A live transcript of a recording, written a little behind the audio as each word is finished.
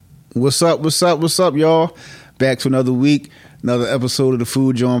What's up, y'all? Back to another week, another episode of the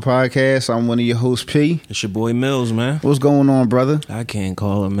Thefoodjawnpodcast. I'm one of your hosts, P. It's your boy Mills, man. What's going on, brother? I can't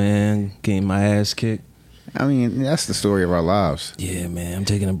call it, man. Getting my ass kicked. I mean, that's the story of our lives. Yeah, man. I'm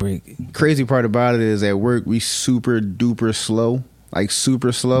taking a break. Crazy part about it is at work, we super duper slow, like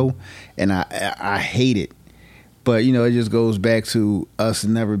super slow, and I hate it. But, you know, it just goes back to us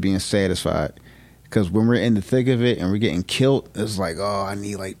never being satisfied. Because when we're in the thick of it and we're getting killed, it's like, oh, I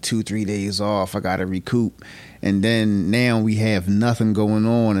need like 2-3 days off. I got to recoup. And then now we have nothing going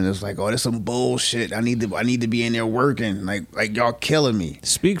on. And it's like, oh, there's some bullshit. I need to be in there working. Like y'all killing me.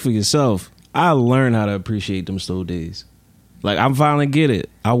 Speak for yourself. I learned how to appreciate them slow days. Like, I'm finally get it.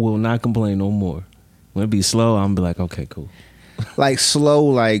 I will not complain no more. When it be slow, I'm be like, okay, cool. Like slow,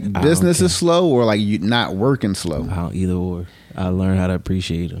 like business is slow, or like you not working slow? Either or. I learned how to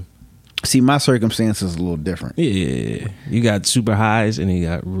appreciate them. See, my circumstances is a little different. Yeah. You got super highs and you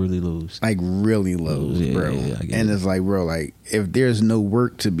got really lows. Like really lows, bro. Yeah, and it's like, bro, like if there's no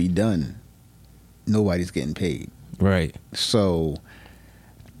work to be done, nobody's getting paid. Right. So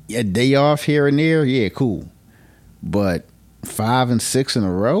a day off here and there, yeah, cool. But 5 and 6 in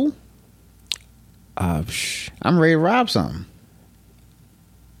a row, I'm ready to rob something.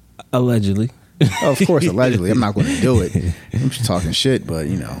 Allegedly. Oh, of course, allegedly. I'm not going to do it. I'm just talking shit, but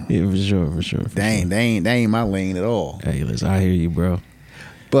you know. Yeah, for sure. They ain't my lane at all. Hey, listen, I hear you, bro.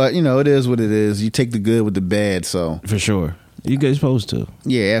 But you know, it is what it is. You take the good with the bad, so for sure. You guys supposed to.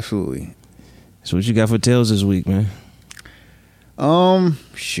 Yeah, absolutely. So what you got for tales this week, man?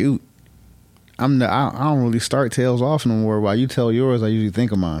 Shoot. I don't really start tales off no more. While you tell yours, I usually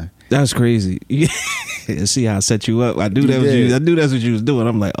think of mine. That's crazy. See how I set you up. I knew that's what you was doing.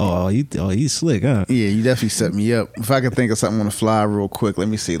 I'm like, he's slick, huh? Yeah, you definitely set me up. If I could think of something on the fly real quick, let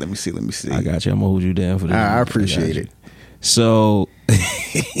me see. I got you. I'm gonna hold you down for this. I appreciate it. So,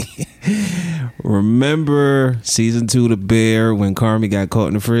 remember season 2 The Bear when Carmi got caught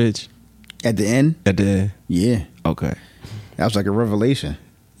in the fridge? At the end? Yeah. Okay. That was like a revelation.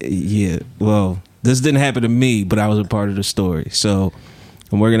 Yeah. Well, this didn't happen to me, but I was a part of the story. So,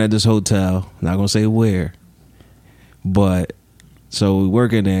 I'm working at this hotel. Not gonna say where, but so we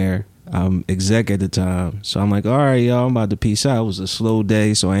working there. I'm exec at the time, so I'm like, all right, y'all, I'm about to peace out. It was a slow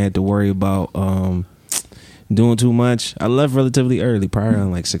day, so I had to worry about doing too much. I left relatively early, probably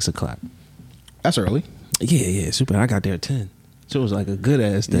around like 6 o'clock. That's early. Yeah, super. I got there at 10, so it was like a good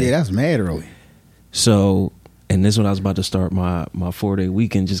ass day. Yeah, that's mad early. So, and this when I was about to start my 4-day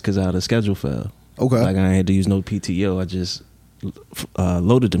weekend, just because how the schedule fell. Okay, like I had to use no PTO. I just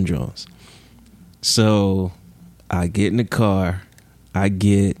loaded them Johns. So I get in the car. I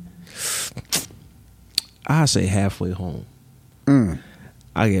say halfway home.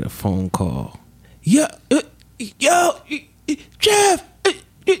 I get a phone call. Yo, Chef.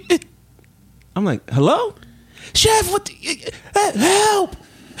 I'm like, hello, Chef. What?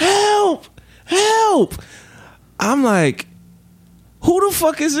 Help! I'm like, who the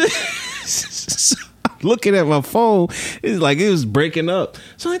fuck is this? Looking at my phone, it's like it was breaking up.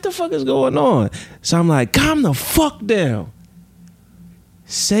 So like, the fuck is going on? So I'm like, calm the fuck down.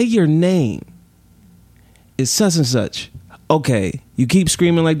 Say your name. It's such and such. Okay, you keep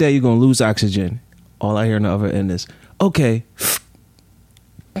screaming like that, you're gonna lose oxygen. All I hear on the other end is, okay.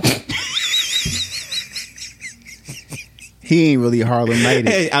 He ain't really Harlem Nighted.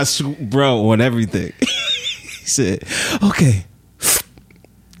 Hey, bro, on everything. He said, okay.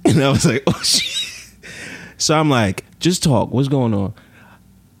 And I was like, oh shit. So I'm like, just talk. What's going on?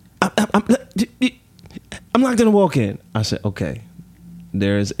 I'm not gonna walk in. I said, okay.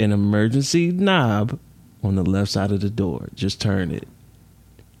 There's an emergency knob on the left side of the door. Just turn it.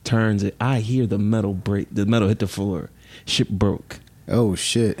 Turns it. I hear the metal break. The metal hit the floor. Shit broke. Oh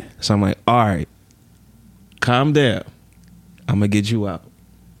shit. So I'm like, all right, calm down. I'm gonna get you out.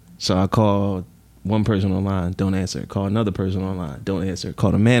 So I called one person online, don't answer. Call another person online, don't answer.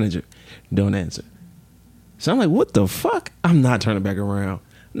 Call the manager, don't answer. So I'm like, what the fuck? I'm not turning back around.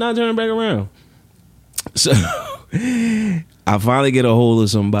 So I finally get a hold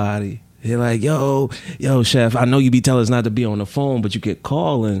of somebody. They're like, yo, Chef, I know you be telling us not to be on the phone, but you get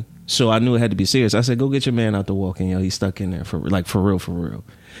calling. So I knew it had to be serious. I said, go get your man out the walk-in. Yo, he's stuck in there for real.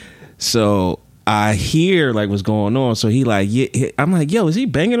 So I hear like what's going on. So he like, yeah. I'm like, yo, is he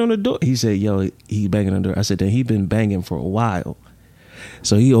banging on the door? He said, yo, he banging on the door. I said, then he been banging for a while.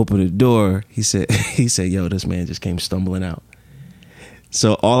 So he opened the door. He said, yo, this man just came stumbling out.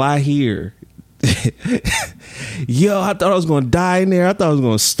 So all I hear, yo, I thought I was going to die in there. I thought I was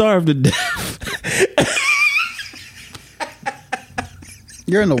going to starve to death.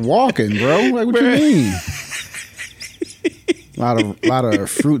 You're in the walk-in, bro. Like, what you mean? A lot of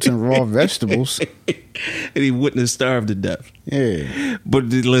fruits and raw vegetables. And he wouldn't have starved to death. Yeah. But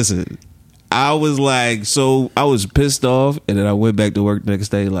listen, I was like, so I was pissed off, and then I went back to work the next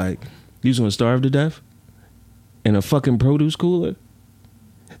day like, you was gonna starve to death in a fucking produce cooler?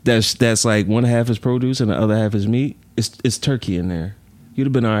 That's like one half is produce and the other half is meat. It's turkey in there. You'd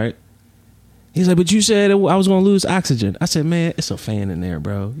have been all right. He's like, but you said I was gonna lose oxygen. I said, man, it's a fan in there,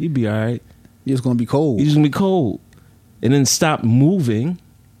 bro. You'd be all right. You're just gonna be cold. You're just gonna be cold, and then stop moving,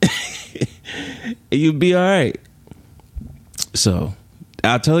 and you'd be all right. So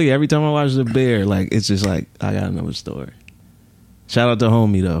I'll tell you, every time I watch The Bear, like it's just like I got another story. Shout out to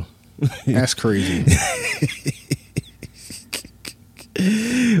homie though. That's crazy.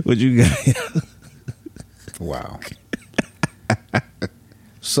 What you got? Wow.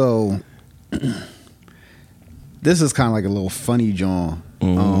 So this is kind of like a little funny Jawn.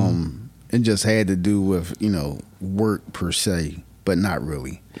 It just had to do with, work per se, but not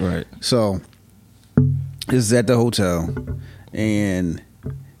really. Right. So this is at the hotel, and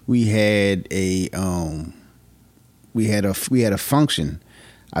we had a function.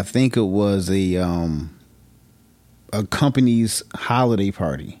 I think it was a company's holiday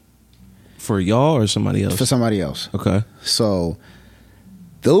party. For y'all or somebody else? For somebody else. Okay. So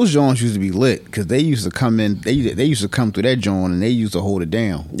those Johns used to be lit because they used to come in. They used to come through that Jawn and they used to hold it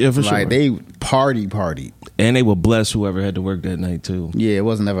down. Yeah, for sure. Like they partied. And they would bless whoever had to work that night too. Yeah, it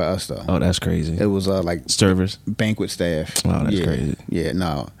wasn't ever us though. Oh, that's crazy. It was like servers, banquet staff. Oh, that's crazy. Yeah,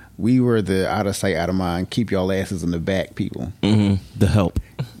 no, we were the out of sight, out of mind, keep y'all asses in the back people. Mm-hmm. The help,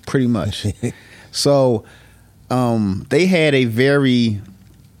 pretty much. So, they had a very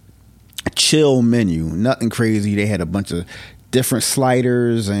chill menu, nothing crazy. They had a bunch of different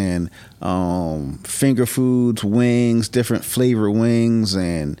sliders and finger foods, wings, different flavor wings,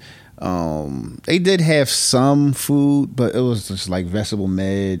 and they did have some food, but it was just like vegetable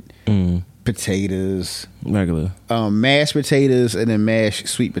med, potatoes, regular mashed potatoes, and then mashed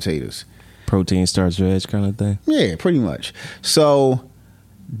sweet potatoes, protein, starch, veg kind of thing. Yeah, pretty much. So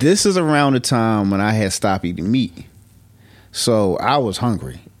this is around the time when I had stopped eating meat, so I was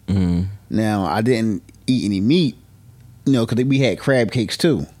hungry. Now I didn't eat any meat, because we had crab cakes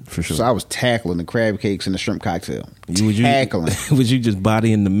too. For sure. So I was tackling the crab cakes and the shrimp cocktail. Tackling. Was you just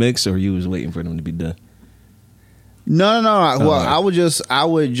bodying the mix, or you was waiting for them to be done? No. Well, I would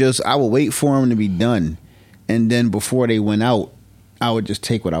wait for them to be done, and then before they went out, I would just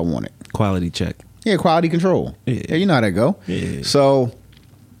take what I wanted. Quality check. Yeah, quality control. Yeah, you know how that go. Yeah. So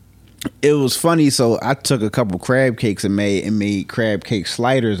it was funny. So I took a couple crab cakes and made crab cake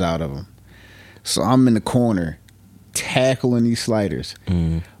sliders out of them. So I'm in the corner tackling these sliders.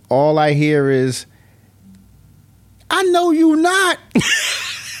 All I hear is, "I know you not."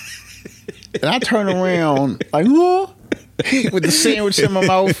 And I turn around like, "Huh?" with the sandwich in my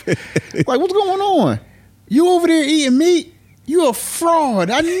mouth. Like, what's going on? You over there eating meat? You a fraud.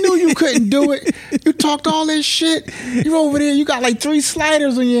 I knew you couldn't do it. You talked all that shit. You over there, you got like 3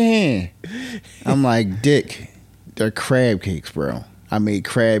 sliders in your hand. I'm like, Dick, they're crab cakes, bro. I made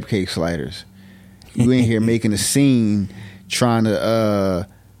crab cake sliders. You in here making a scene, trying to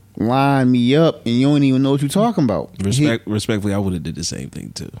line me up, and you don't even know what you're talking about. Respectfully, I would have did the same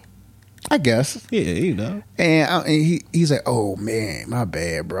thing too. I guess. Yeah, And he's like, "Oh man, my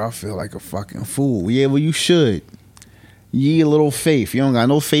bad, bro. I feel like a fucking fool." Yeah, well, you should. Ye little faith. You don't got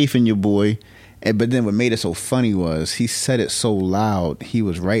no faith in your boy. But then what made it so funny was he said it so loud. He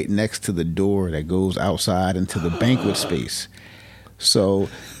was right next to the door that goes outside into the banquet space. So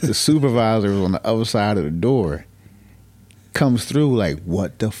the supervisor was on the other side of the door. Comes through like,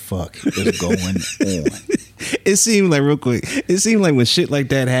 what the fuck is going on? It seemed like, real quick, when shit like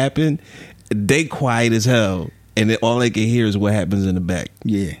that happened, they quiet as hell. And then all they can hear is what happens in the back.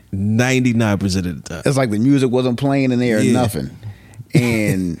 Yeah. 99% of the time. It's like the music wasn't playing in there or nothing.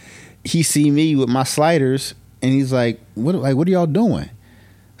 And he see me with my sliders, and he's like, what are y'all doing?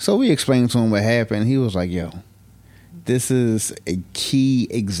 So we explained to him what happened. He was like, yo, this is a key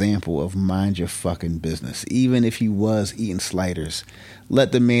example of mind your fucking business. Even if he was eating sliders,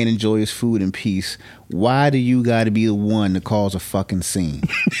 let the man enjoy his food in peace. Why do you got to be the one to cause a fucking scene?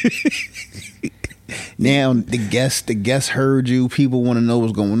 Now the guests heard you. People want to know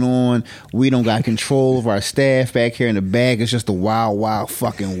what's going on. We don't got control of our staff back here in the back. It's just the wild, wild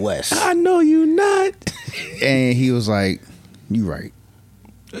fucking West. I know you not. And he was like, "You right.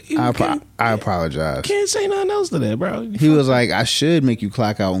 I apologize. Can't say nothing else to that, bro. He was like, I should make you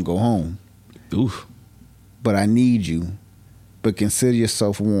clock out and go home. Oof. But I need you. But consider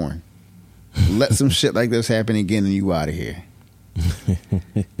yourself warned. Let some shit like this happen again and you out of here."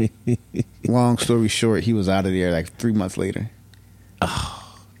 Long story short, he was out of there like 3 months later.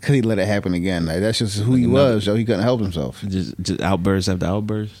 Because he let it happen again. Like, that's just who he was, yo. He couldn't help himself. Just outburst after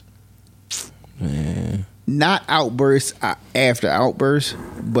outburst. Man. Not outbursts after outbursts,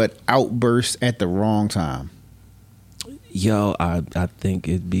 but outbursts at the wrong time. Yo, I think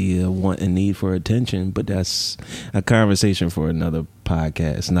it'd be a want and need for attention, but that's a conversation for another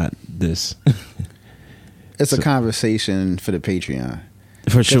podcast, not this. It's a conversation for the Patreon.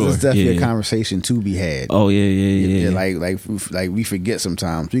 For sure. It's definitely a conversation to be had. Oh, yeah. Like we forget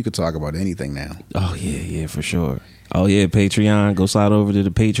sometimes. We could talk about anything now. Oh, yeah, for sure. Oh, yeah, Patreon. Go slide over to the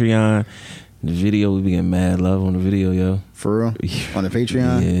Patreon. The video, we be getting mad love on the video, yo. For real? On the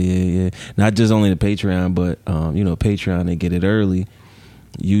Patreon? Yeah. Not just only the Patreon, but Patreon, they get it early.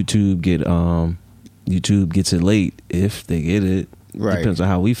 YouTube gets it late if they get it. Right. Depends on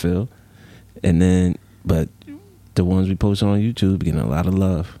how we feel. And then, but the ones we post on YouTube getting a lot of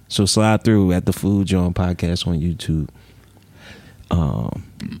love. So slide through at the Thefoodjawnpodcast on YouTube.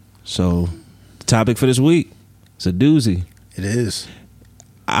 So the topic for this week is a doozy. It is.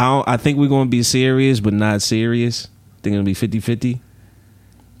 I think we're going to be serious, but not serious. I think it'll be 50-50.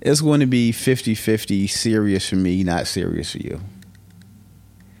 It's going to be 50-50 serious for me, not serious for you.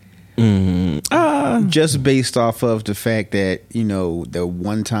 Just based off of the fact that, the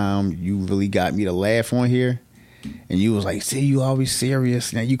one time you really got me to laugh on here, and you was like, see, you always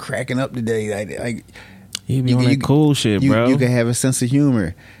serious. Now you cracking up today. Like you be on that cool shit, bro. You can have a sense of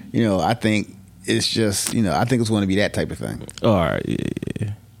humor. I think it's just, I think it's going to be that type of thing. All right,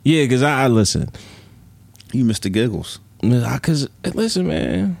 yeah. Yeah, because I listen. You missed the giggles. Because, listen,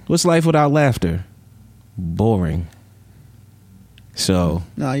 man, what's life without laughter? Boring. So.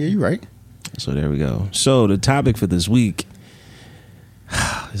 No, yeah, you're right. So there we go. So the topic for this week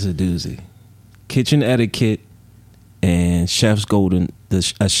is a doozy. Kitchen etiquette and chef's golden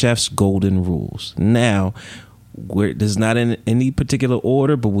rules. Now, there's not in any particular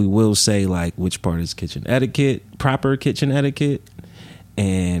order, but we will say like which part is kitchen etiquette, proper kitchen etiquette,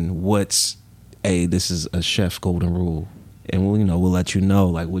 and what's this is a chef's golden rule, and we'll let you know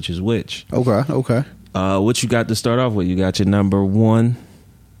like which is which. Okay. What you got to start off with? You got your number one,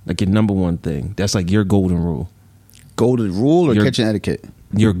 like your number one thing. That's like your golden rule. Golden rule or kitchen etiquette?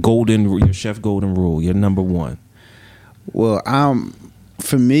 Your chef golden rule. Your number one. Well,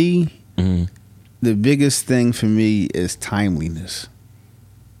 for me, the biggest thing for me is timeliness.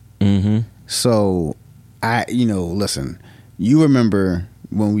 So listen. You remember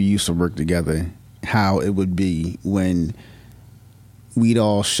when we used to work together, how it would be when we'd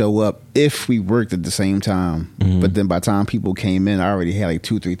all show up if we worked at the same time. But then by the time people came in, I already had like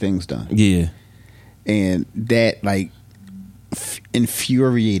 2-3 things done. Yeah. And that like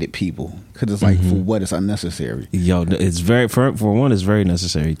infuriated people because it's like, for what? It's unnecessary. Yo, it's very, for one, it's very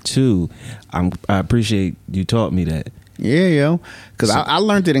necessary. Two, I appreciate you taught me that. Yeah, yo. Because I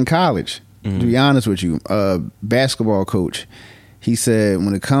learned it in college. To be honest with you, basketball coach, he said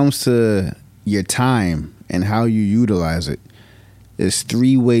when it comes to your time and how you utilize it, there's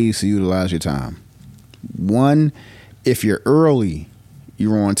 3 ways to utilize your time. 1, if you're early,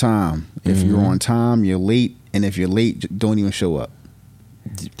 you're on time. If you're on time, you're late. And if you're late, don't even show up.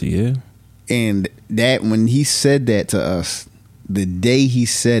 Yeah. And that, when he said that to us, the day he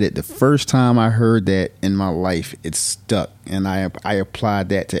said it, the first time I heard that in my life, it stuck. And I applied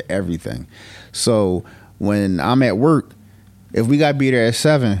that to everything. So when I'm at work, if we got to be there at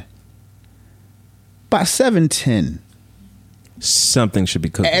 7, by 7:10, something should be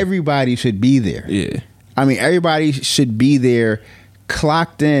cooking. Everybody should be there. Yeah. I mean, everybody should be there,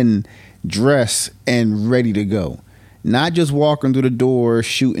 clocked in, dressed, and ready to go. Not just walking through the door,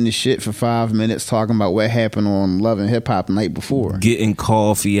 shooting the shit for 5 minutes, talking about what happened on Love and Hip Hop the night before. Getting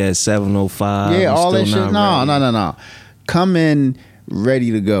coffee at 7:05. Yeah, all that shit. No. Come in ready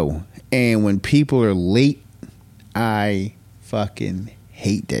to go. And when people are late, I fucking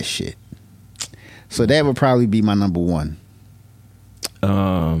hate that shit. So that would probably be my number one.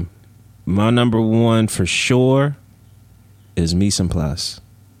 My number one for sure is mise en place.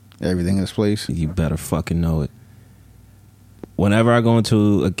 Everything in its place. You better fucking know it. Whenever I go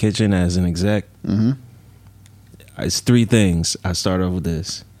into a kitchen as an exec, it's 3 things. I start off with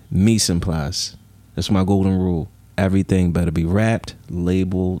this. Mise en place. That's my golden rule. Everything better be wrapped,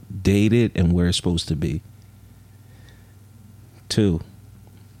 labeled, dated, and where it's supposed to be. 2,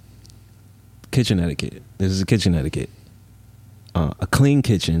 kitchen etiquette. This is a kitchen etiquette. A clean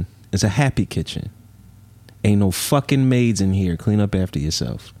kitchen is a happy kitchen. Ain't no fucking maids in here. Clean up after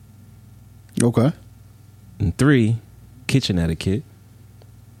yourself. Okay. And 3, kitchen etiquette.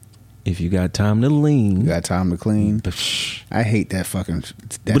 If you got time to lean, you got time to clean. I hate that fucking.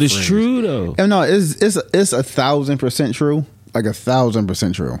 But it's true though. No, it's 1,000% true. Like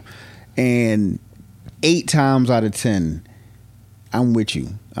 1,000% true. And 8 times out of 10, I'm with you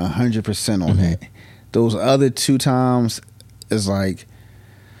 100% on that. Those other 2 times is like,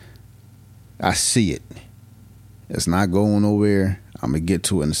 I see it. It's not going nowhere. I'm going to get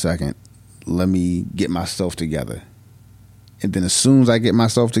to it in a second. Let me get myself together. And then as soon as I get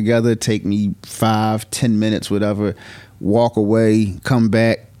myself together, take me 5-10 minutes, whatever, walk away, come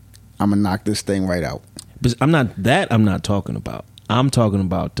back, I'm going to knock this thing right out. But I'm not talking about. I'm talking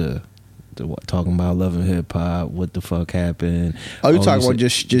about the what, talking about Love and Hip Hop, what the fuck happened. Oh, you talking about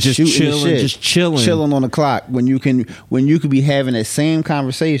just shooting chilling, shit. just chilling on the clock when you could be having that same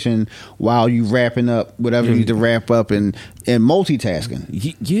conversation while you wrapping up whatever you need to wrap up and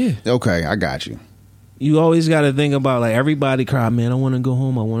multitasking. Yeah. Okay, I got you. You always got to think about, like, everybody cry, man, I want to go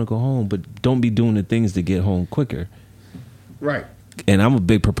home, but don't be doing the things to get home quicker. Right. And I'm a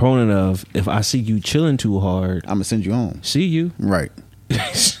big proponent of, if I see you chilling too hard, I'm gonna send you home. See you. Right.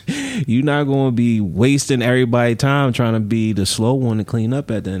 You're not going to be wasting everybody's time trying to be the slow one to clean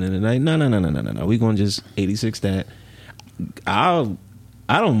up at the end of the night. No. We're going to just 86 that. I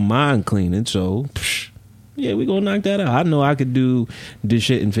don't mind cleaning, so yeah, we're going to knock that out. I know I could do this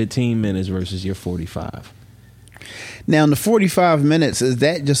shit in 15 minutes versus your 45. Now, in the 45 minutes, is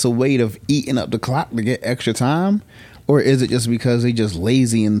that just a way of eating up the clock to get extra time? Or is it just because they just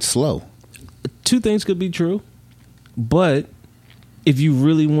lazy and slow? 2 things could be true, but if you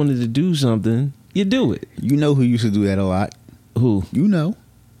really wanted to do something, you do it. You know who used to do that a lot? Who? You know.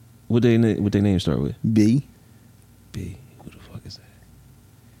 What their name start with? B. Who the fuck is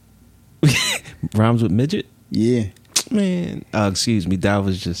that? Rhymes with midget? Yeah. Man. Excuse me. That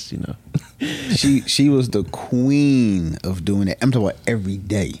was just, She was the queen of doing that. I'm talking about every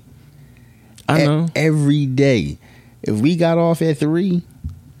day. I know. Every day. If we got off at 3,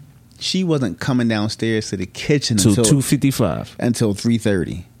 she wasn't coming downstairs to the kitchen until 2:55. Until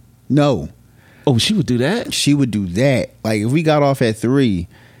 3:30. No. Oh, she would do that? She would do that. Like, if we got off at 3,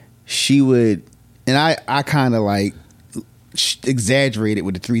 she would, and I kind of like exaggerated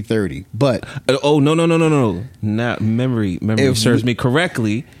with the 3:30. But no. Not memory serves me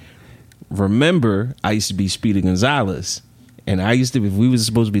correctly. Remember, I used to be Speedy Gonzalez, and if we was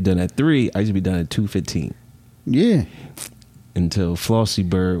supposed to be done at 3, I used to be done at 2:15. Yeah. Until Flossie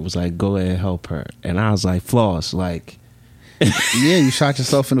Bird was like, go ahead, help her. And I was like, Floss, like, yeah, you shot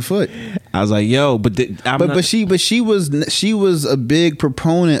yourself in the foot. I was like, yo, but she was a big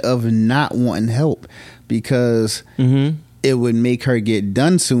proponent of not wanting help because it would make her get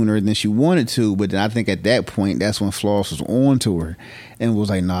done sooner than she wanted to. But then I think at that point, that's when Floss was on to her and was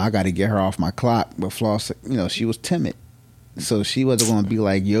like, no, I got to get her off my clock. But Floss, she was timid. So she wasn't going to be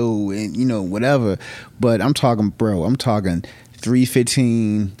like, yo, and whatever. But I'm talking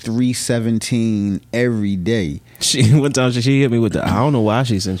 3:15, 3:17 every day. One time she hit me with I don't know why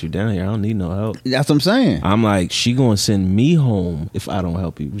she sent you down here. I don't need no help. That's what I'm saying. I'm like, she going to send me home if I don't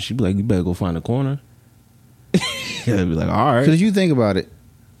help you. She'd be like, you better go find a corner. I'd be like, all right. Because you think about it,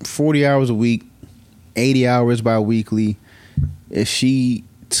 40 hours a week, 80 hours bi-weekly. If she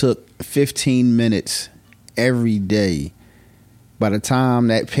took 15 minutes every day, by the time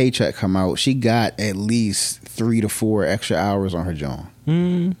that paycheck come out, she got at least 3 to 4 extra hours on her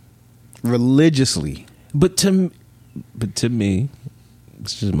Jawn. Religiously. But to me,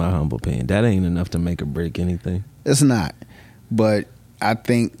 it's just my humble opinion. That ain't enough to make or break anything. It's not. But I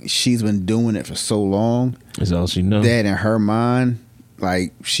think she's been doing it for so long. That's all she knows. That in her mind,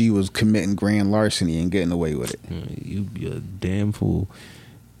 like, she was committing grand larceny and getting away with it. You're a damn fool.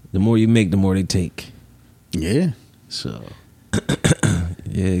 The more you make, the more they take. Yeah. So,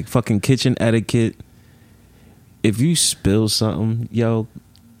 yeah, fucking kitchen etiquette. If you spill something, yo,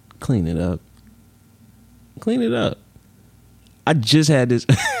 clean it up. Clean it up. I just had this.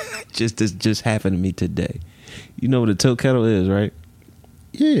 This just happened to me today. You know what a tilt kettle is, right?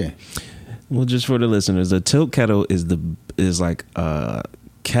 Yeah. Well, just for the listeners, a tilt kettle is like a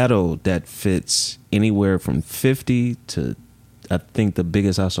kettle that fits anywhere from 50 to, I think the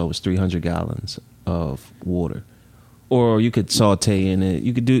biggest I saw was 300 gallons of water. Or you could saute in it.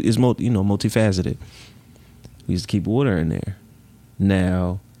 You could do it's multifaceted. We used to keep water in there.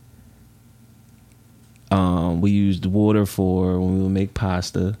 Now, we used water for when we would make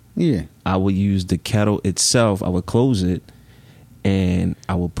pasta. Yeah. I would use the kettle itself. I would close it, and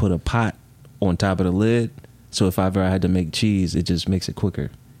I would put a pot on top of the lid. So if I ever had to make cheese, it just makes it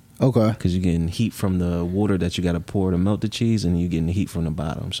quicker. Okay. Because you're getting heat from the water that you got to pour to melt the cheese, and you're getting heat from the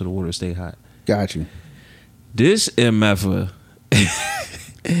bottom, so the water stay hot. Got you. This MFer.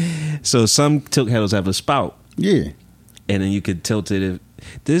 So some tilt kettles have a spout. Yeah. And then you could tilt it.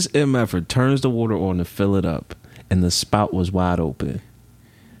 This MFer turns the water on to fill it up. and the spout was wide open.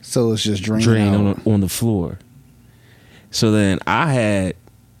 So it's just draining on the floor. So then I had,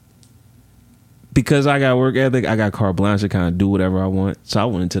 because I got work ethic, I got carte blanche to kind of do whatever I want. So I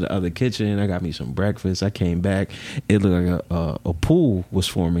went into the other kitchen. I got me some breakfast. I came back. It looked like a pool was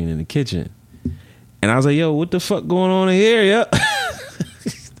forming in the kitchen. And I was like, yo, what the fuck going on in here? Yep.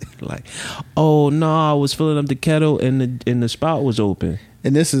 Like, oh no, I was filling up the kettle and the spout was open.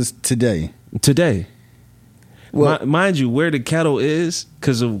 And this is today. Well, mind you, where the kettle is,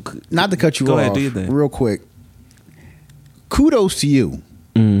 because of, not to cut you off, ahead, do your thing. Real quick. Kudos to you,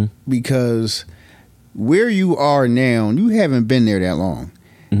 because where you are now, you haven't been there that long,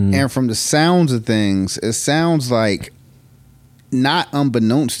 and from the sounds of things, it sounds like, not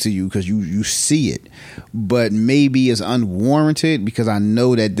unbeknownst to you because you see it, but maybe it's unwarranted, because I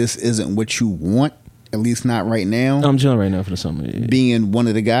know that this isn't what you want, at least not right now. I'm chilling right now for the summer. Yeah. Being one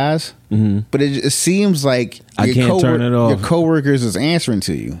of the guys, but it seems like I can't turn it off. Your coworkers is answering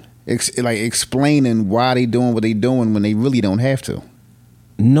to you, like explaining why they doing what they doing when they really don't have to.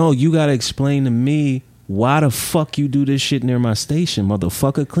 No, you gotta explain to me why the fuck you do this shit near my station,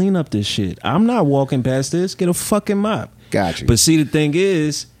 motherfucker. Clean up this shit. I'm not walking past this. Get a fucking mop. Got you. But see, the thing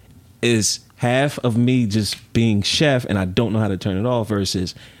is half of me just being chef and I don't know how to turn it off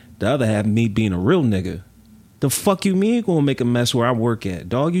versus the other half me being a real nigga. The fuck you mean gonna make a mess where I work at?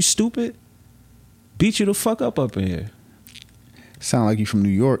 Dog, you stupid? Beat you the fuck up in here. Sound like you from New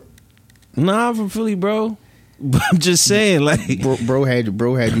York. Nah, I'm from Philly, bro. But I'm just saying, like, bro had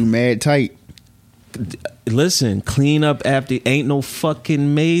you mad tight. Listen, clean up after. Ain't no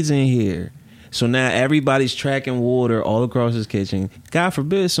fucking maids in here. So now everybody's tracking water all across his kitchen. God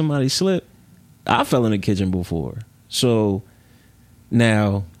forbid somebody slip. I fell in the kitchen before. So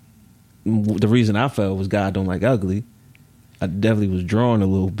now the reason I fell was God don't like ugly. I definitely was drawn a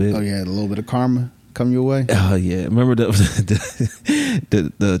little bit. Oh yeah, a little bit of karma come your way. Oh yeah, remember the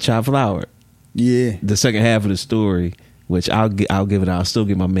chopped flour? Yeah, the second half of the story, which I'll give it. I'll still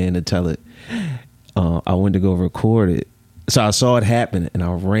get my man to tell it. I went to go record it. So I saw it happen, and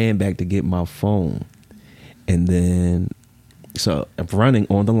I ran back to get my phone. And then, so I'm running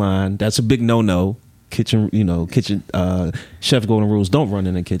on the line. That's a big no-no. Kitchen, chef golden rules. Don't run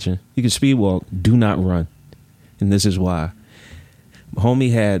in the kitchen. You can speed walk. Do not run. And this is why. My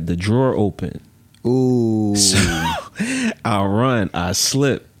homie had the drawer open. Ooh. So I run. I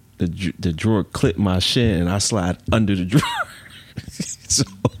slip. The drawer clipped my shin, and I slide under the drawer. So,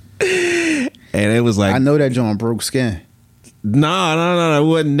 and it was like, I know that Jawn broke skin. No, it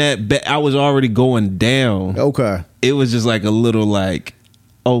wasn't that bad. I was already going down. Okay. It was just like a little like,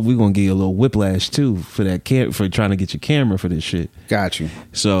 oh, we're gonna give you a little whiplash too for that for trying to get your camera for this shit. Got you.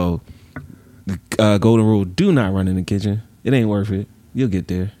 So, golden rule: do not run in the kitchen. It ain't worth it. You'll get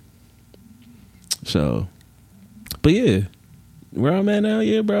there. So, but yeah, where I'm at now,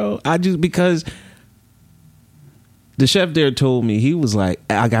 yeah, bro. Because the chef there told me, he was like,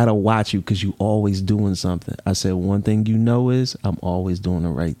 I gotta watch you because you always doing something. I said, one thing you know is I'm always doing the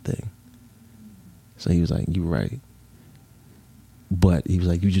right thing. So he was like, you right. But he was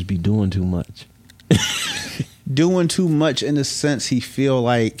like, you just be doing too much. Doing too much in the sense he feel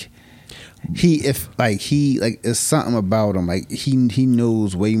like it's something about him. Like he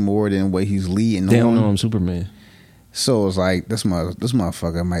knows way more than what he's leading on. They don't know I'm Superman. So it's like this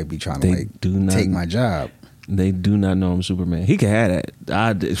motherfucker might be trying to take my job. They do not know I'm Superman. He can have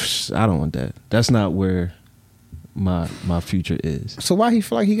that. I don't want that. That's not where my future is. So why he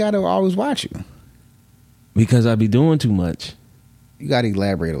feel like he got to always watch you? Because I be doing too much. You got to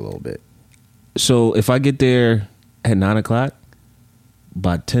elaborate a little bit. So if I get there at 9:00,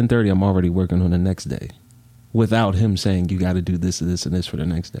 by 10:30, I'm already working on the next day, without him saying you got to do this and this and this for the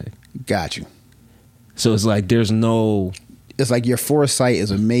next day. Got you. So it's like there's no. It's like your foresight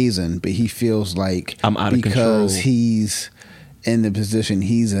is amazing, but he feels like I'm out of control because he's in the position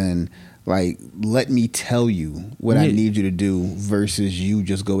he's in. Like, let me tell you what I need you to do versus you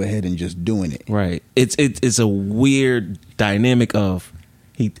just go ahead and just doing it. Right. It's a weird dynamic of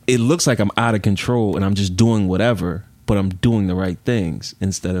it looks like I'm out of control and I'm just doing whatever, but I'm doing the right things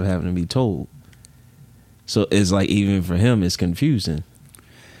instead of having to be told. So it's like even for him, it's confusing.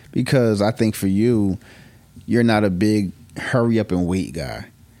 Because I think for you, you're not a big hurry up and wait guy.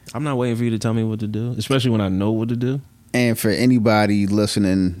 I'm not waiting for you to tell me what to do, especially when I know what to do. And for anybody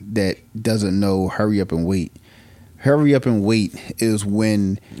listening that doesn't know hurry up and wait is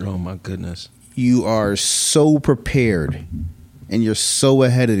when, oh my goodness, you are so prepared and you're so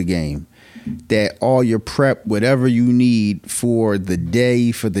ahead of the game that all your prep, whatever you need for the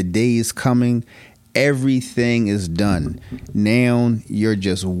day, for the days coming, Everything is done. Now you're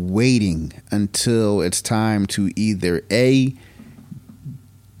just waiting until it's time to either A,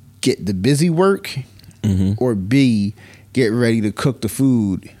 get the busy work, or B, get ready to cook the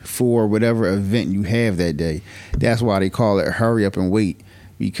food for whatever event you have that day. That's why they call it hurry up and wait,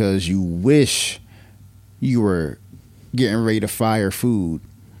 because you wish you were getting ready to fire food,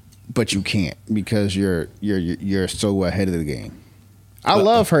 but you can't because you're so ahead of the game. I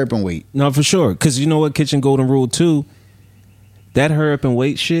love hurry up and wait. No, for sure. Because you know what, Kitchen Golden Rule too, that hurry up and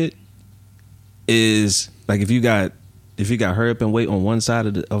wait shit is like if you got hurry up and wait on one side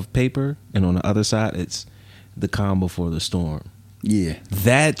of paper and on the other side it's the calm before the storm. Yeah.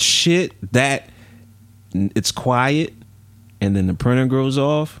 That shit, that it's quiet and then the printer goes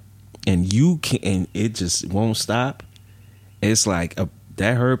off and and it just won't stop. It's like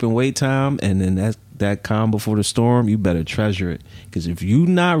that hurry up and wait time, and then that calm before the storm, you better treasure it. Because if you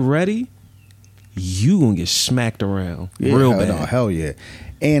not ready, you gonna get smacked around real bad. No, hell yeah.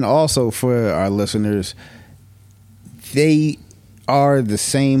 And also for our listeners, they are the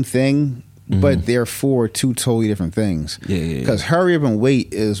same thing, but they're for two totally different things. Yeah. Because hurry up and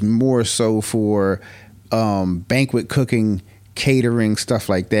wait is more so for banquet cooking, catering, stuff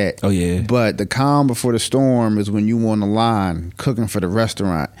like that. Oh yeah. But the calm before the storm is when you on the line cooking for the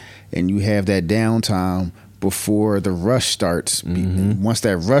restaurant and you have that downtime before the rush starts. Once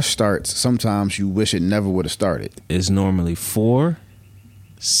that rush starts, sometimes you wish it never would have started. It's normally 4,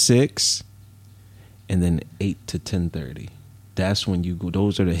 6, and then 8 to 10:30. That's when you go.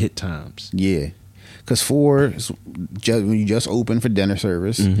 Those are the hit times. Yeah. Because 4 is just when you just open for dinner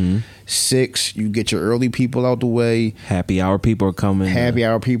service. 6, you get your early people out the way. Happy hour people are coming.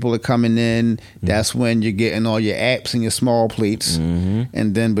 Hour people are coming in. That's when you're getting all your apps and your small plates.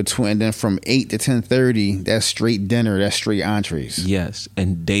 And then from 8 to 10:30, that's straight dinner. That's straight entrees. Yes,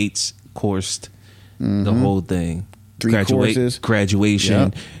 and dates, coursed, the whole thing. 3 courses,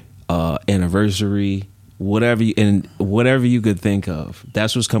 graduation, anniversary. Whatever you could think of,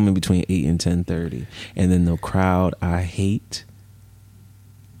 that's what's coming between 8 and 10:30, and then the crowd. I hate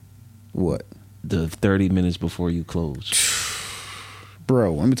what the 30 minutes before you close,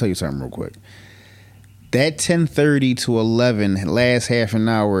 bro. Let me tell you something real quick. That 10:30 to 11 last half an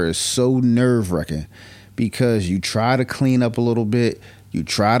hour is so nerve wracking because you try to clean up a little bit. You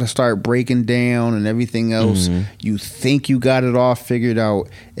try to start breaking down and everything else. You think you got it all figured out,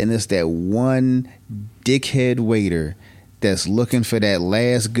 and it's that one dickhead waiter that's looking for that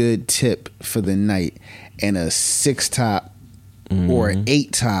last good tip for the night, and a 6 top or an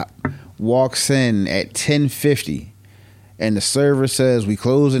 8 top walks in at 10:50, and the server says we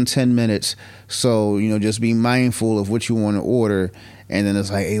close in 10 minutes, so just be mindful of what you want to order. And then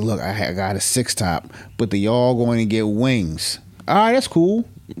it's like, hey, look, I got a 6 top, but they all going to get wings. All right, that's cool.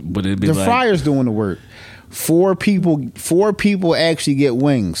 But it'd be the fryer's doing the work. 4 people actually get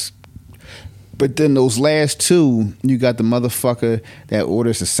wings. But then those last 2, you got the motherfucker that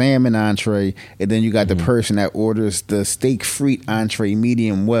orders the salmon entree, and then you got the person that orders the steak frite entree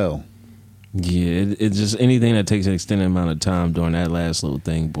medium well. Yeah, it's just anything that takes an extended amount of time during that last little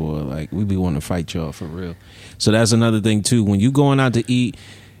thing, boy. Like, we be wanting to fight y'all for real. So that's another thing too. When you going out to eat,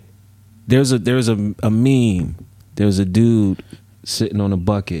 there's a meme. There's a dude sitting on a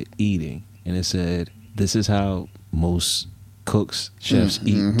bucket eating, and it said, "This is how most cooks, chefs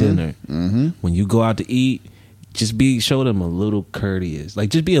eat dinner." When you go out to eat, just show them a little courteous. Like,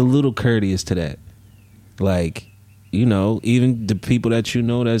 just be a little courteous to that. Like, even the people that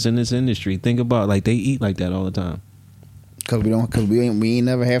that's in this industry, think about, like, they eat like that all the time. Cause we ain't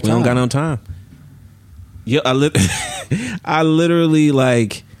never have time. We don't got no time. Yeah, I literally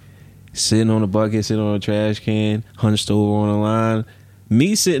like sitting on a bucket, sitting on a trash can, hunched over on a line.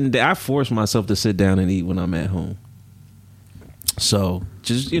 Me sitting there, I force myself to sit down and eat when I'm at home. So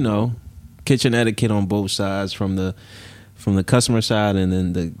just kitchen etiquette on both sides, from the customer side and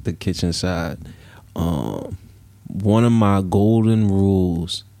then the kitchen side. One of my golden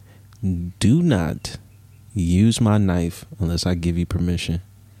rules: do not use my knife unless I give you permission.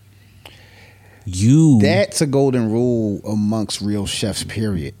 That's a golden rule amongst real chefs,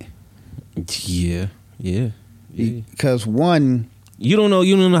 period. Yeah. Because one, you don't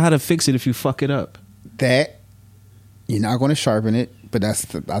know how to fix it if you fuck it up. That you're not going to sharpen it, but I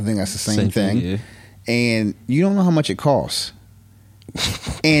think that's the same thing. Yeah. And you don't know how much it costs.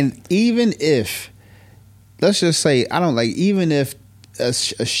 And even if, let's just say, even if a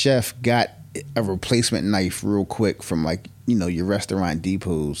chef got a replacement knife real quick from your restaurant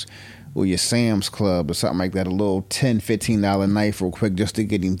depots or your Sam's Club or something like that, a little $10, $15 knife real quick just to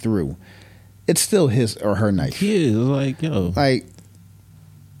get him through, it's still his or her knife. Yeah, like, yo. Like,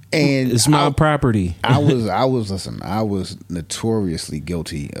 And it's my property. I was notoriously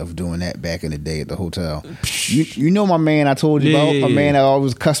guilty of doing that back in the day at the hotel. You know my man I told you about? My man that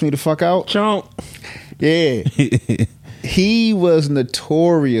always cussed me the fuck out? Jawn. Yeah. He was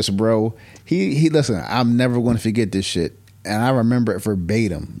notorious, bro. He listen, I'm never going to forget this shit. And I remember it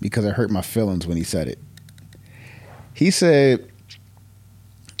verbatim because it hurt my feelings when he said it. He said,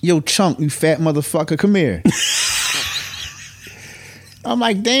 "Yo, Chunk, you fat motherfucker, come here." I'm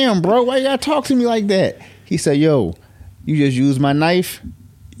like, damn, bro, why you gotta talk to me like that? He said, "Yo, you just used my knife?"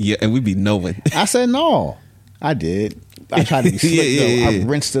 Yeah, and we be knowing. I said, "No, I did. I tried to be slick, though. I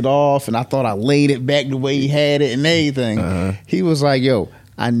rinsed it off, and I thought I laid it back the way he had it and everything." He was like, "Yo,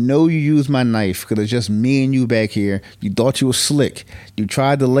 I know you used my knife because it's just me and you back here. You thought you were slick. You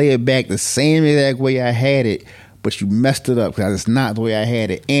tried to lay it back the same exact way I had it, but you messed it up because it's not the way I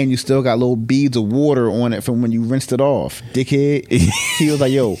had it. And you still got little beads of water on it from when you rinsed it off, dickhead." He was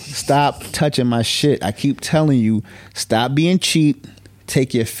like, "Yo, stop touching my shit. I keep telling you, stop being cheap.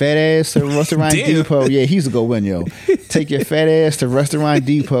 Take your fat ass to Restaurant Depot." Yeah, he used to go in, yo. "Take your fat ass to Restaurant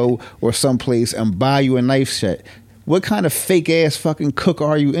Depot or someplace and buy you a knife set. What kind of fake ass fucking cook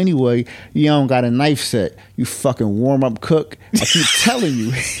are you anyway? You don't got a knife set. You fucking warm up cook. I keep telling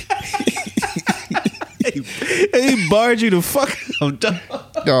you." He barred you the fuck out,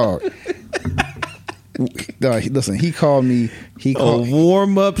 Dog. Listen, he called me a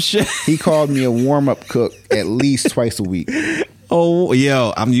warm up chef. He called me a warm up cook at least twice a week. Oh,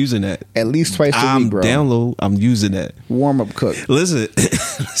 yo, I'm using that. At least twice a week, bro. Download. I'm using that. Warm up cook. Listen,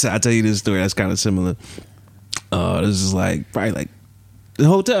 I'll tell you this story that's kind of similar. This is probably like the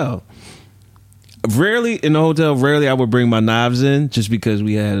hotel. Rarely in the hotel, I would bring my knives in just because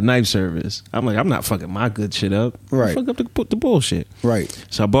we had a knife service. I'm like, I'm not fucking my good shit up. Right. Fuck up the bullshit. Right.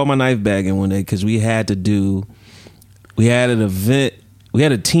 So I bought my knife bag in one day because we had an event, we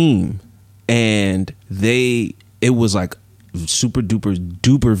had a team, and it was like super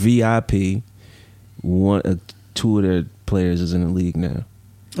duper VIP. Two of their players is in the league now.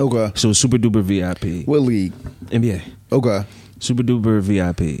 Okay. So super duper VIP. What league? NBA. Okay. Super duper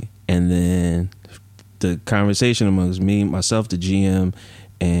VIP. And then the conversation amongst me, myself, the GM,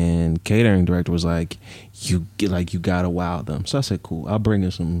 and catering director was like, you gotta wow them. So I said, cool, I'll bring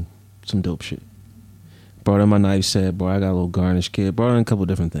in some dope shit. Brought in my knife set, bro. I got a little garnish kit, brought in a couple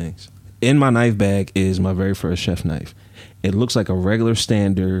different things. In my knife bag is my very first chef knife. It looks like a regular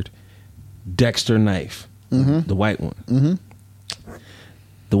standard Dexter knife, the white one. Mm-hmm.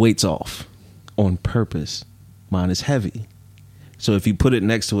 The weight's off on purpose. Mine is heavy. So if you put it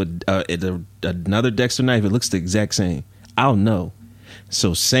next to another Dexter knife, it looks the exact same. I'll know.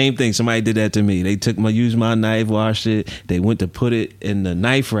 So same thing. Somebody did that to me. They used my knife, washed it. They went to put it in the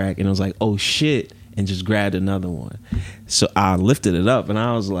knife rack, and it was like, oh shit, and just grabbed another one. So I lifted it up, and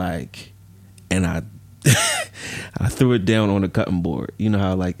I was like, and I threw it down on the cutting board. You know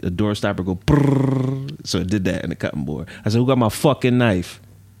how like a door stopper go brrr, so it did that in the cutting board. I said, who got my fucking knife?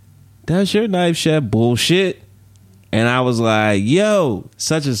 That's your knife, chef. Bullshit. And I was like, yo,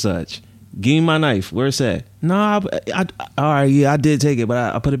 such and such, give me my knife. Where's that? No, all right, yeah, I did take it,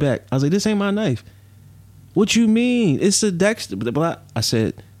 but I put it back. I was like, this ain't my knife. What you mean? It's a Dexter. I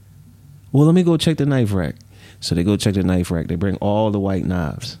said, well, let me go check the knife rack. So they go check the knife rack. They bring all the white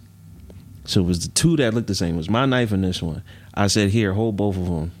knives. So it was the two that looked the same. It was my knife and this one. I said, here, hold both of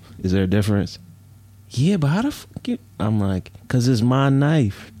them. Is there a difference? Yeah, but how the fuck I'm like, because it's my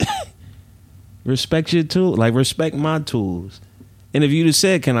knife. Respect your tool. Like, respect my tools. And if you'd have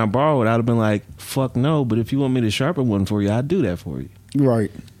said, can I borrow it? I'd have been like, fuck no. But if you want me to sharpen one for you, I'd do that for you. Right.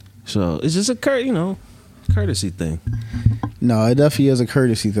 So it's just a courtesy thing. No, it definitely is a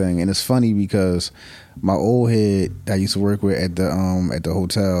courtesy thing. And it's funny because my old head I used to work with at the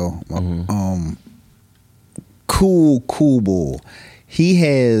hotel, cool bull. He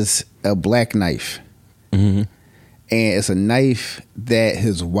has a black knife. Mm-hmm. And it's a knife that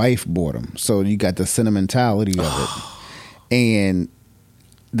his wife bought him. So you got the sentimentality of it. And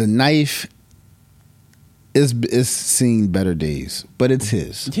the knife is seen better days, but it's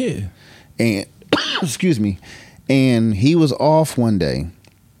his. Yeah. And excuse me. And he was off one day.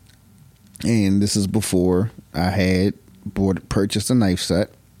 And this is before I had purchased a knife set.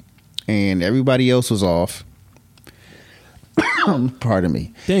 And everybody else was off. Pardon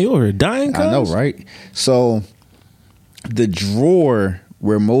me. Damn, you were dying, cuz? I know, right? So the drawer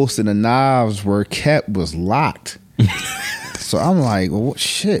where most of the knives were kept was locked. So I'm like, well,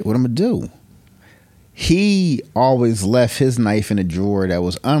 shit, what am I gonna do? He always left his knife in a drawer that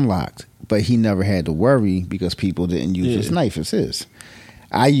was unlocked, but he never had to worry because people didn't use his knife as his.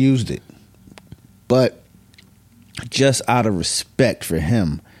 I used it, but just out of respect for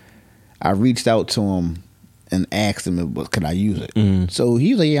him, I reached out to him and asked him, could I use it? So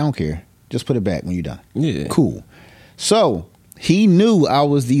he was like, yeah, I don't care. Just put it back when you're done. Yeah. Cool. So he knew I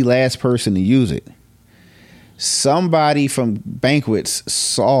was the last person to use it. Somebody from Banquets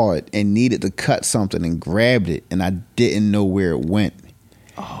saw it and needed to cut something and grabbed it, and I didn't know where it went.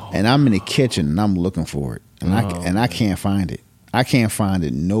 And I'm in the kitchen and I'm looking for it, and I can't find it. I can't find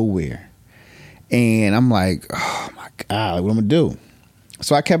it nowhere. And I'm like, oh my God, what am I gonna do?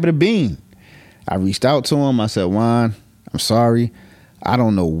 So I kept it a bean. I reached out to him. I said, Juan, I'm sorry. I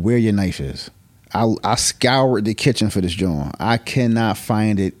don't know where your knife is. I scoured the kitchen for this Jawn. I cannot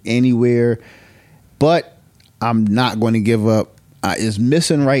find it anywhere, but I'm not going to give up. It's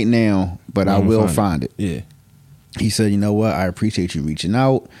missing right now, but I will find it. Yeah. He said, you know what? I appreciate you reaching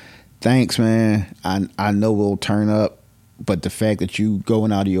out. Thanks, man. I know it'll turn up, but the fact that you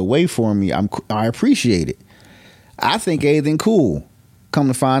going out of your way for me, I appreciate it. I think everything cool. Come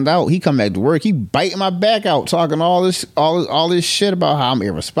to find out, he come back to work. He biting my back out, talking all this shit about how I'm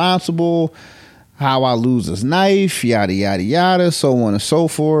irresponsible, how I lose this knife, yada yada yada, so on and so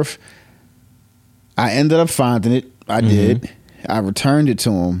forth. I ended up finding it. I did. I returned it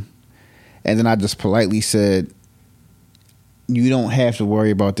to him, and then I just politely said, "You don't have to worry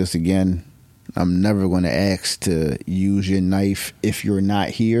about this again. I'm never going to ask to use your knife if you're not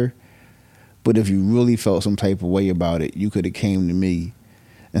here. But if you really felt some type of way about it, you could have came to me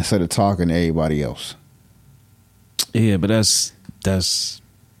instead of talking to everybody else." Yeah, but that's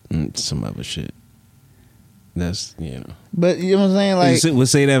some other shit. That's, you know. But you know what I'm saying? Like, we'll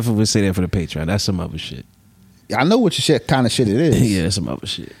say that for the Patreon. That's some other shit. I know what your shit kind of shit it is. Yeah, that's some other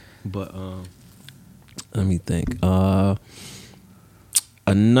shit. But let me think.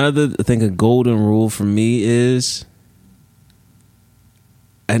 Another, I think, a golden rule for me is,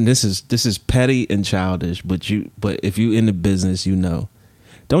 and this is petty and childish, but if you in the business, you know,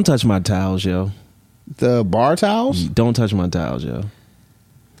 don't touch my towels, yo. The bar towels? Don't touch my towels, yo.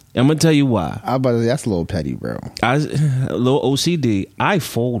 I'm gonna tell you why. That's a little petty, bro. A little OCD. I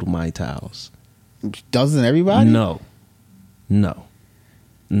fold my towels. Doesn't everybody? No.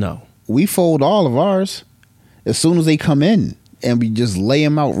 We fold all of ours as soon as they come in, and we just lay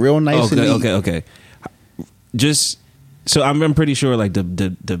them out real nice. Okay. Just so I'm pretty sure like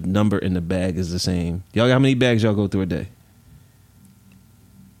the number in the bag is the same. Y'all, how many bags y'all go through a day?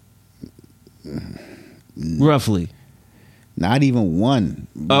 Roughly. Not even one.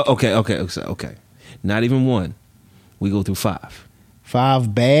 Okay. Not even one. We go through 5.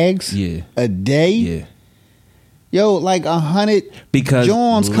 5 bags? Yeah. A day? Yeah. Yo, like 100 because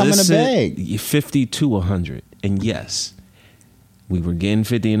Jawns come in a bag. 50 to 100. And yes, we were getting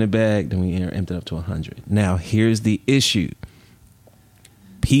 50 in a bag, then we emptied up to 100. Now, here's the issue.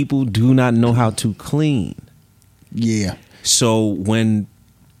 People do not know how to clean. Yeah. So when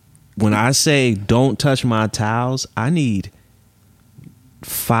I say don't touch my towels, I need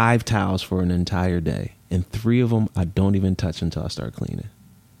 5 towels for an entire day, and 3 of them I don't even touch until I start cleaning.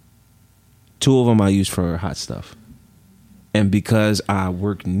 2 of them I use for hot stuff, and because I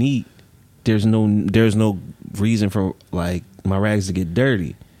work neat, there's no reason for like my rags to get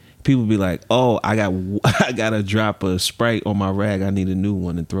dirty. People be like, "Oh, I got a drop of Sprite on my rag. I need a new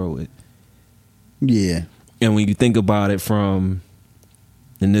one and throw it." Yeah, and when you think about it from,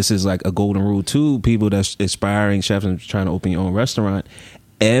 and this is like a golden rule too, people that's aspiring chefs and trying to open your own restaurant,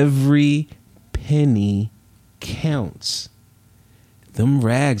 every penny counts. Them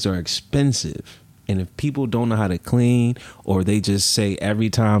rags are expensive. And if people don't know how to clean, or they just say every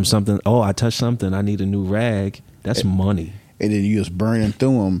time I touched something, I need a new rag, that's money. And then you just burning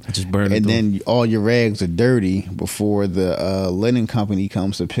through them. And then all your rags are dirty before the linen company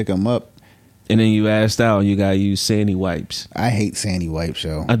comes to pick them up. And then you asked out and you got to use sandy wipes. I hate sandy wipes,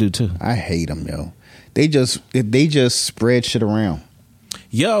 yo. I do too. I hate them, yo. They just spread shit around.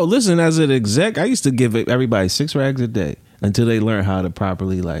 Yo, listen, as an exec, I used to give everybody 6 rags a day until they learn how to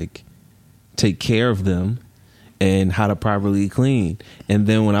properly like take care of them and how to properly clean. And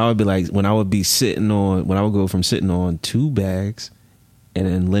then when I would go from sitting on 2 bags and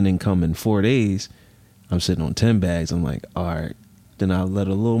then linen come in 4 days, I'm sitting on 10 bags. I'm like, all right, then I'll let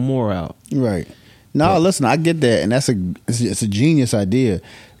a little more out. Right. No, listen, I get that, and it's a genius idea,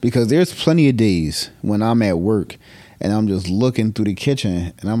 because there's plenty of days when I'm at work and I'm just looking through the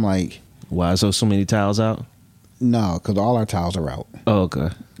kitchen and I'm like, why is there so many towels out? No, because all our towels are out. Oh, okay.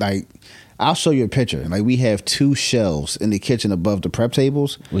 Like, I'll show you a picture. Like, we have 2 shelves in the kitchen above the prep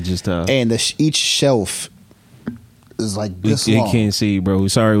tables, which is tough. And each shelf is like this long. You can't see, bro.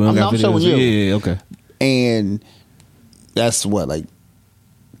 Sorry, we don't got videos. Yeah, okay. And that's what, like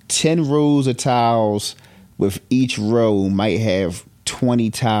 10 rows of towels, with each row might have 20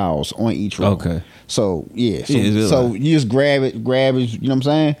 towels on each roll. Okay. So yeah, so, Yeah, so you just grab it, you know what I'm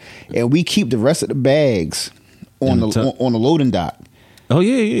saying? And we keep the rest of the bags on on the loading dock. Oh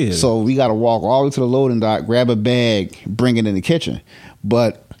yeah. So we got to walk all the way to the loading dock, grab a bag, bring it in the kitchen.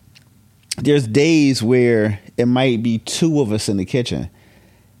 But there's days where it might be 2 of us in the kitchen,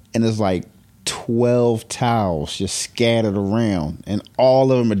 and it's like 12 towels just scattered around, and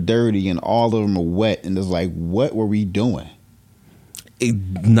all of them are dirty and all of them are wet, and it's like, what were we doing?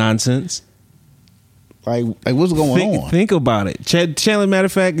 Nonsense. Like what's going on? Think about it. Challenge, matter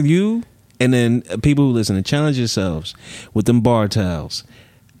of fact, you and then people who listen, to challenge yourselves with them bar towels.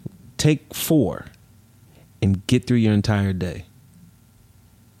 Take 4 and get through your entire day.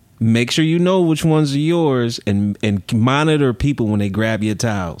 Make sure you know which ones are yours, and monitor people when they grab your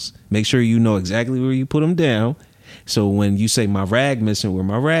towels. Make sure you know exactly where you put them down. So when you say my rag missing, where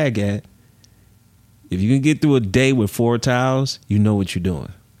my rag at? If you can get through a day with 4 towels, you know what you're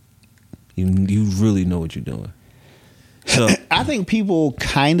doing. You really know what you're doing. So I think people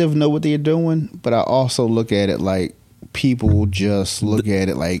kind of know what they're doing, but I also look at it like people just look at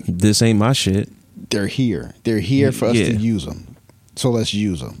it like this ain't my shit. They're here. They're here for us to use them. So let's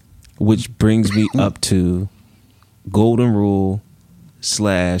use them. Which brings me up to golden rule /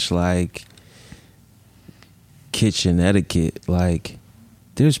 like kitchen etiquette. Like,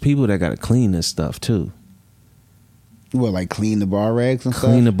 there's people that gotta clean this stuff too. What, like clean the bar rags and stuff?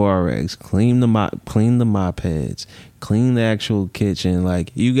 Clean the bar rags, clean the mop heads, clean the actual kitchen.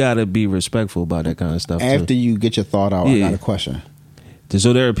 Like, you gotta be respectful about that kind of stuff. After too. you get your thought out, I got a question.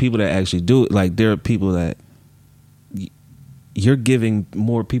 So there are people that actually do it. Like, there are people that you're giving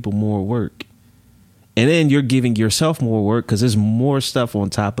more people more work, and then you're giving yourself more work because there's more stuff on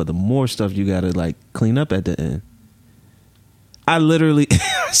top of the more stuff you gotta like clean up at the end. I literally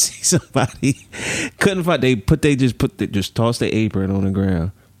see somebody couldn't find. They just tossed the apron on the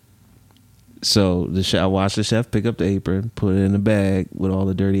ground. So I watched the chef pick up the apron, put it in the bag with all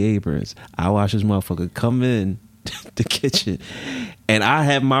the dirty aprons. I watch this motherfucker come in the kitchen, and I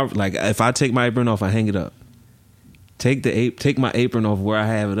have my, like, if I take my apron off, I hang it up. Take my apron off where I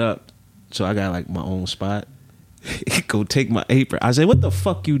have it up, so I got like my own spot. Go take my apron. I say, "What the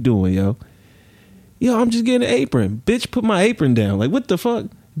fuck you doing, yo?" Yo, I'm just getting an apron. Bitch, put my apron down. Like, what the fuck?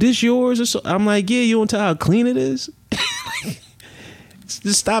 This yours or so? I'm like, yeah, you don't tell how clean it is?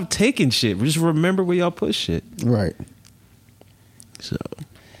 Just stop taking shit. Just remember where y'all put shit. Right. So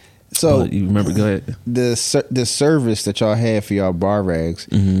you remember, go ahead. The service that y'all have for y'all bar rags,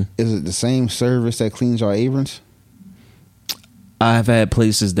 is it the same service that cleans y'all aprons? I've had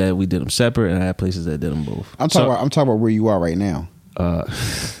places that we did them separate, and I had places that did them both. I'm talking about where you are right now.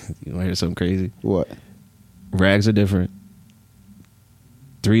 You want to hear something crazy? What? Rags are different.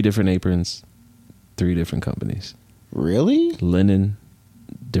 3 different aprons, 3 different companies. Really? Linen,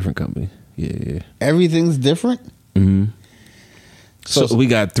 different company. Yeah. Everything's different? Mm-hmm. So we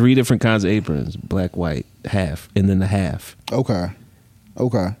got 3 different kinds of aprons: black, white, half, and then the half. Okay.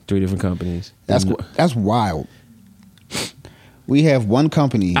 3 different companies. That's wild. We have one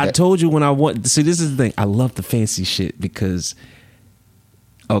company. I told you when I want. See, this is the thing. I love the fancy shit because.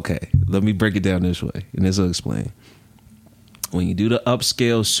 Okay, let me break it down this way, and this will explain. When you do the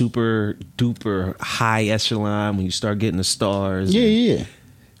upscale, super duper high echelon, when you start getting the stars,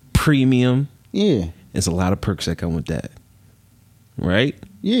 premium, there's a lot of perks that come with that, right?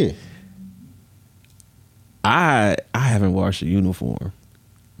 Yeah. I haven't washed a uniform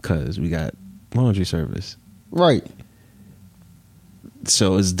because we got laundry service, right?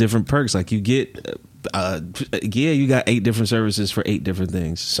 So it's different perks. Like, you get. You got 8 different services for 8 different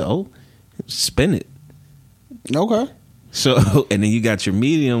things. So spend it. Okay. So, and then you got your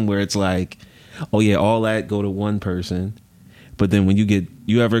medium where it's like, oh yeah, all that go to one person. But then when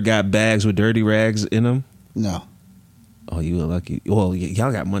you ever got bags with dirty rags in them? No. Oh, you were lucky. Well,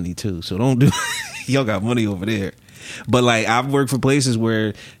 y'all got money too, so don't do. Y'all got money over there. But like, I've worked for places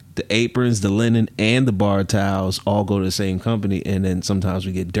where the aprons, the linen, and the bar towels all go to the same company, and then sometimes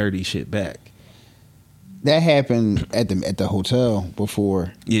we get dirty shit back. That happened at the hotel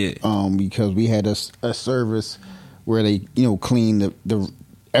before. Yeah. Because we had a service where they, clean the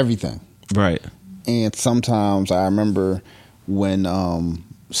everything. Right. And sometimes I remember when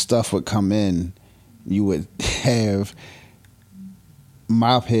stuff would come in, you would have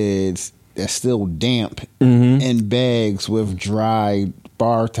mop heads that's still damp in bags with dry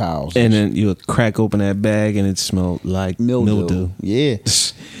bar towels. And then you would crack open that bag and it smelled like mildew. Yeah.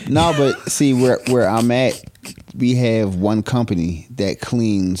 No, but see, where I'm at, we have one company that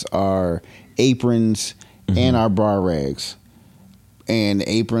cleans our aprons and our bar rags. And the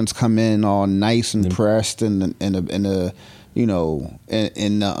aprons come in all nice and pressed, and the in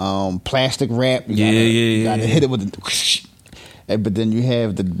the plastic wrap. You gotta hit it with the. But then you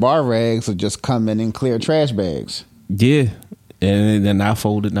have the bar rags that just come in clear trash bags. Yeah, and then not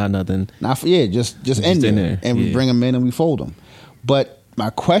folded, not nothing. Just in there. And we bring them in and we fold them. But my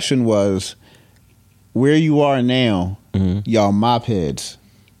question was, where you are now, y'all mop heads,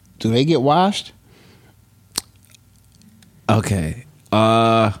 do they get washed? Okay,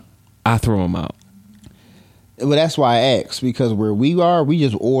 I throw them out. Well, that's why I asked, because where we are, we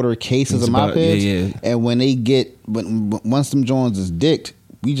just order cases of mop heads, and when they once them Johns is dicked,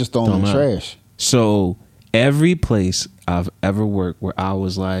 we just throw them in the trash. So every place I've ever worked where I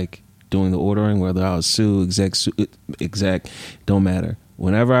was like doing the ordering, whether I was sous, exec, don't matter.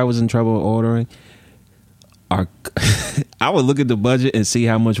 Whenever I was in trouble ordering, I would look at the budget and see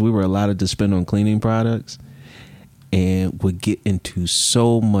how much we were allowed to spend on cleaning products, and would get into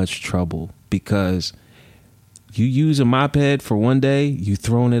so much trouble because you use a mop head for one day, you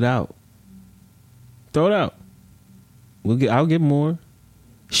throwing it out. Throw it out. I'll get more.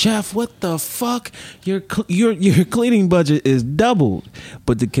 Chef, what the fuck? Your cleaning budget is doubled,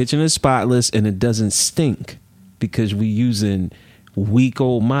 but the kitchen is spotless and it doesn't stink because we using weak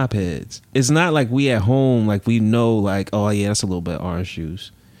old mop heads. It's not like we at home, like we know, like, oh yeah, that's a little bit of orange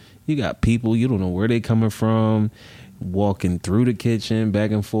juice. You got people, you don't know where they coming from, walking through the kitchen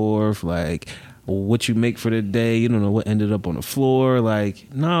back and forth, like what you make for the day, you don't know what ended up on the floor.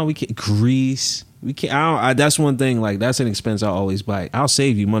 Like, no, we can't. Grease, we can't. That's one thing, like that's an expense I always buy. I'll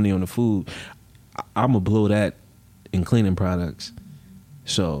save you money on the food. I'm gonna blow that in cleaning products.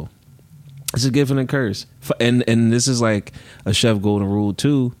 So it's a gift and a curse. And this is like a chef golden rule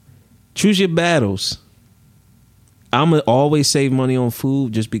too. Choose your battles. I'm gonna always save money on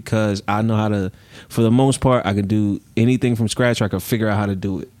food just because I know how to, for the most part, I can do anything from scratch, or I can figure out how to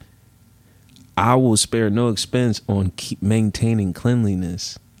do it. I will spare no expense on keep maintaining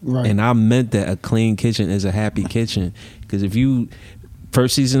cleanliness. Right. And I meant that a clean kitchen is a happy kitchen. Because if you,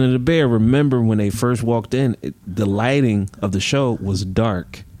 first season of The Bear, remember when they first walked in, the lighting of the show was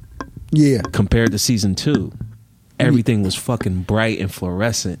dark. Yeah. Compared to season 2. Everything was fucking bright and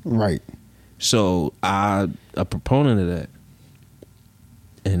fluorescent. Right. So I'm a proponent of that.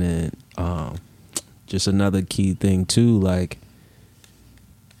 And then just another key thing too, like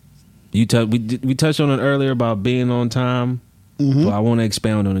we touched on it earlier about being on time. Mm-hmm. But I want to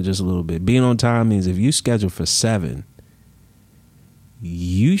expound on it just a little bit. Being on time means if you schedule for 7,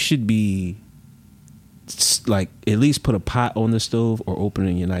 you should be like at least put a pot on the stove or open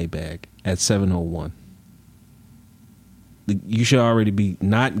in your night bag at 7:01. You should already be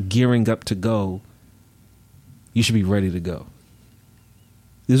not gearing up to go. You should be ready to go.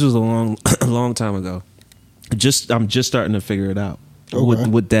 This was a long time ago. I'm just starting to figure it out. Okay.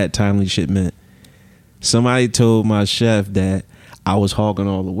 What that timely shit meant. Somebody told my chef that I was hogging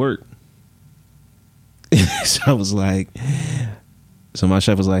all the work. So my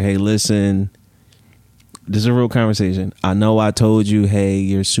chef was like, hey, listen, this is a real conversation. I know I told you, hey,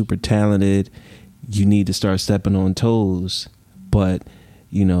 you're super talented. You need to start stepping on toes. But,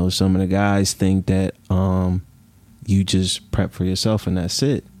 you know, some of the guys think that you just prep for yourself and that's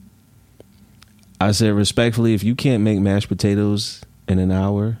it. I said, respectfully, if you can't make mashed potatoes in an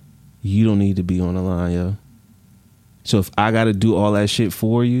hour, you don't need to be on the line, yo. So if I got to do all that shit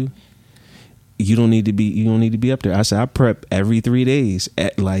for you, you don't need to be up there. I said, I prep every 3 days.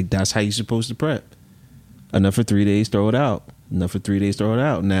 Like, that's how you're supposed to prep. Enough for 3 days, throw it out. Enough for 3 days, throw it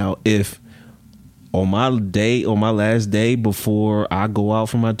out. Now, if on my last day before I go out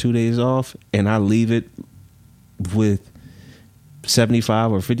for my 2 days off and I leave it with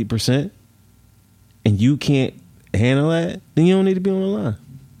 75 or 50% and you can't handle that, then you don't need to be on the line.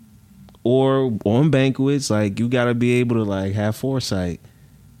 Or on banquets, like, you got to be able to, like, have foresight.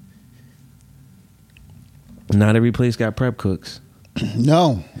 Not every place got prep cooks.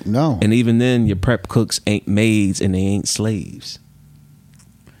 No. And even then, your prep cooks ain't maids and they ain't slaves.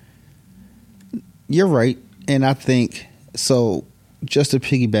 You're right. And I think, so just to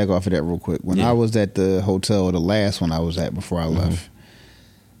piggyback off of that real quick, when I was at the hotel, the last one I was at before I left,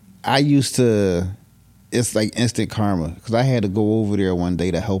 I used to, it's like instant karma, because I had to go over there one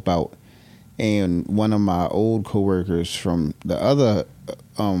day to help out. And one of my old coworkers from the other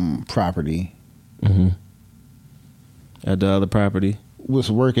property, at the other property,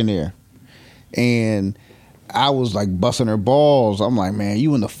 was working there, and I was like busting her balls. I'm like, man,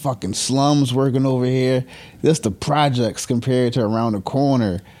 you in the fucking slums working over here? This the projects compared to around the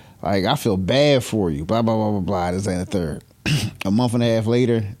corner. Like, I feel bad for you. Blah blah blah blah blah. This ain't a third. A month and a half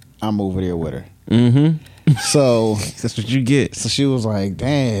later, I'm over there with her. So that's what you get. So she was like,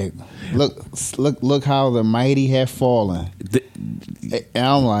 "Dang, look how the mighty have fallen." And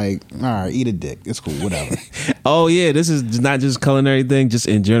I'm like, "All right, eat a dick. It's cool, whatever." Oh yeah, this is not just culinary thing, just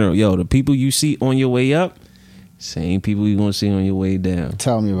in general. Yo, the people you see on your way up, same people you're gonna see on your way down.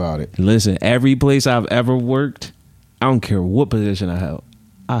 Tell me about it. Listen, every place I've ever worked, I don't care what position I help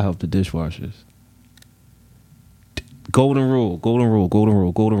the dishwashers. Golden rule.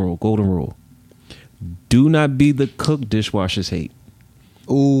 Do not be the cook dishwashers hate.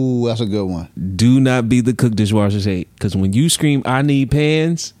 Ooh, that's a good one. Do not be the cook dishwashers hate. Because when you scream, I need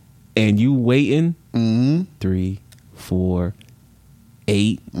pans, and you waiting 3, 4,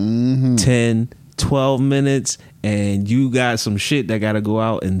 8, 10, 12 minutes, and you got some shit that got to go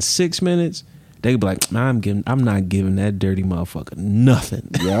out in 6 minutes, they be like, I'm not giving that dirty motherfucker nothing.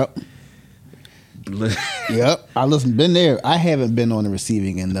 Yep. Yep. Been there. I haven't been on the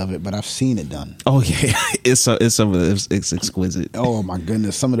receiving end of it, but I've seen it done. Oh yeah, it's exquisite. Oh my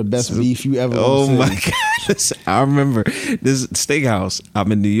goodness, some of the best beef you ever. Oh my god, I remember this steakhouse.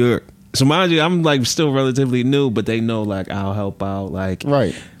 I'm in New York, so mind you, I'm like still relatively new, but they know like I'll help out, like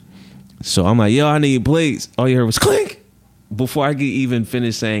right. So I'm like, yo, I need plates. All you heard was clink. Before I could even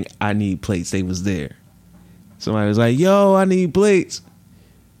finish saying I need plates, they was there. Somebody was like, yo, I need plates.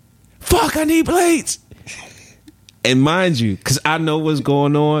 Fuck, I need plates. And mind you, because I know what's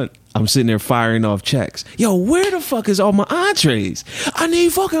going on, I'm sitting there firing off checks. Yo, where the fuck is all my entrees? I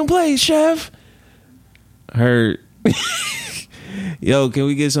need fucking plates, chef. Heard. Yo, can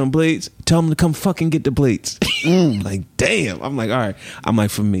we get some plates? Tell them to come fucking get the plates. Like, damn. I'm like, all right. I'm like,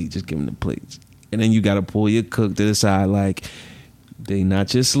 for me, just give them the plates. And then you got to pull your cook to the side like, they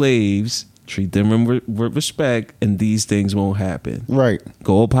not your slaves. Treat them with respect, and these things won't happen. Right.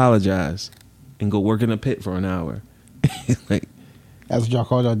 Go apologize, and go work in the pit for an hour. Like that's what y'all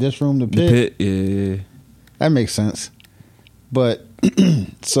call y'all dish room, the pit. The pit, yeah. That makes sense. But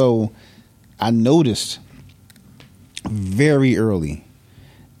so I noticed very early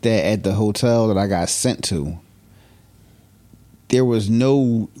that at the hotel that I got sent to, there was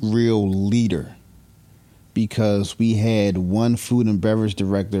no real leader. Because we had one food and beverage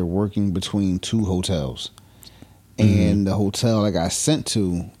director working between two hotels. And the hotel I got sent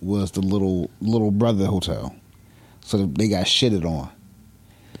to was the little brother hotel. So they got shitted on.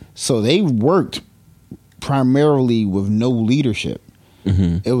 So they worked primarily with no leadership.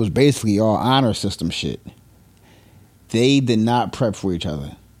 It was basically all honor system shit. They did not prep for each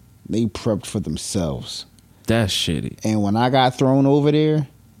other. They prepped for themselves. That's shitty. And when I got thrown over there,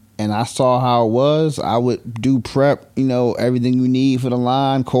 and I saw how it was, I would do prep, everything you need for the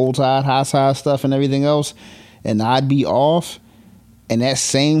line, cold tide, hot side stuff and everything else. And I'd be off. And that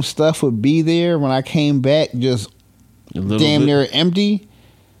same stuff would be there when I came back, just damn near empty.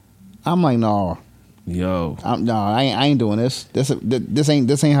 I'm like, no. Yo. I ain't doing this. This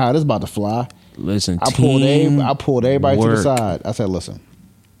ain't how this about to fly. Listen, I pulled everybody to the side. I said, listen,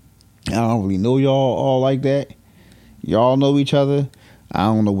 I don't really know y'all all like that. Y'all know each other. I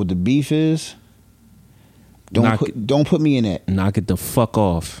don't know what the beef is. Don't put me in that. Knock it the fuck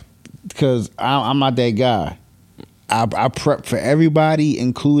off. Because I'm not that guy. I prep for everybody,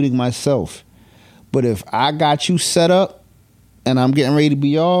 including myself. But if I got you set up and I'm getting ready to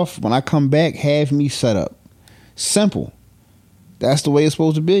be off, when I come back, have me set up. Simple. That's the way it's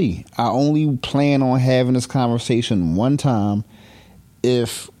supposed to be. I only plan on having this conversation one time.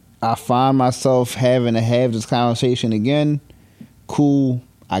 If I find myself having to have this conversation again, cool,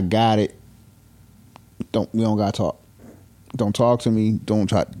 I got it. We don't gotta talk. Don't talk to me. Don't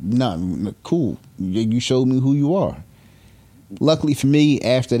try nothing. Cool. You showed me who you are. Luckily for me,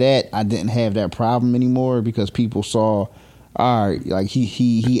 after that, I didn't have that problem anymore because people saw, all right, like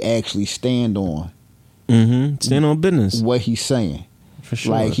he actually stand on. Stand on business. What he's saying. For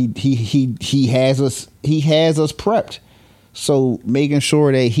sure. Like he has us prepped. So making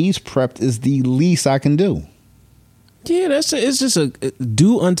sure that he's prepped is the least I can do. Yeah, it's just a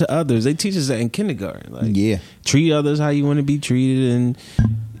do unto others. They teach us that in kindergarten. Like, yeah, treat others how you want to be treated, and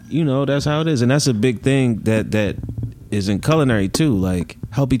that's how it is. And that's a big thing that is in culinary too. Like,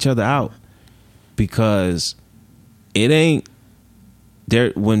 help each other out, because it ain't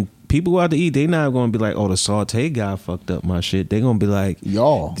there when people go out to eat. They not going to be like, oh, the saute guy fucked up my shit. They're going to be like,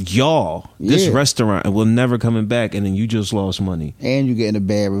 y'all, this restaurant will never coming back, and then you just lost money, and you getting a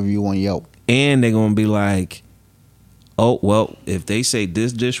bad review on Yelp, and they're going to be like, oh, well, if they say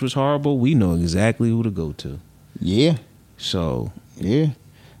this dish was horrible, we know exactly who to go to. Yeah. So. Yeah.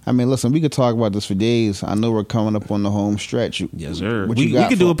 I mean, listen, we could talk about this for days. I know we're coming up on the home stretch. Yes, sir. We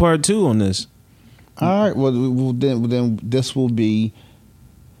could do a part 2 on this. All right. Well, then this will be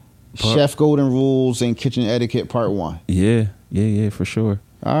Chef Golden Rules and Kitchen Etiquette Part 1. Yeah, for sure.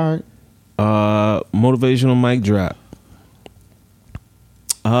 All right. Motivational mic drop.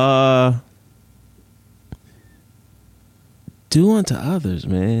 Do unto others,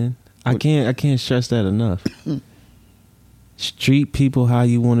 man. I can't stress that enough. Treat people how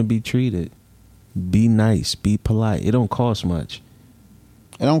you want to be treated. Be nice. Be polite. It don't cost much.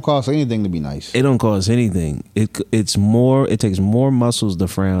 It don't cost anything to be nice. It don't cost anything. It takes more muscles to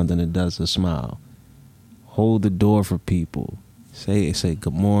frown than it does to smile. Hold the door for people. Say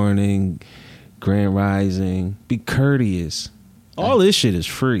good morning, grand rising. Be courteous. All this shit is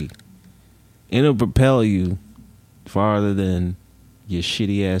free. It'll propel you farther than your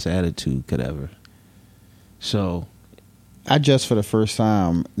shitty ass attitude could ever. So I just not for the first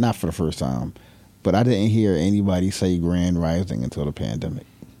time, but I didn't hear anybody say grand rising until the pandemic.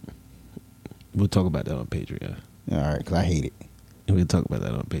 We'll talk about that on Patreon. All right, because I hate it. We'll talk about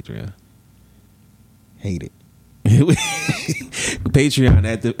that on Patreon. Hate it. Patreon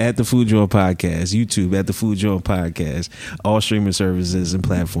at the Thefoodjawn Podcast, YouTube at the Thefoodjawn Podcast, all streaming services and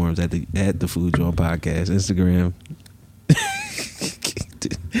platforms at the Thefoodjawn Podcast, Instagram.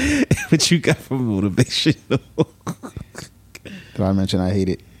 What you got for motivation? Did I mention I hate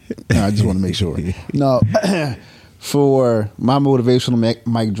it? No, I just want to make sure. No, for my motivational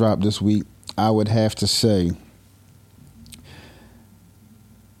mic drop this week, I would have to say,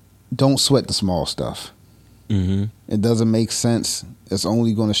 don't sweat the small stuff. Mm-hmm. It doesn't make sense. It's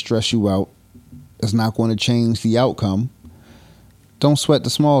only going to stress you out. It's not going to change the outcome. Don't sweat the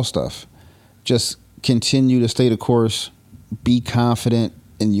small stuff. Just continue to stay the course. Be confident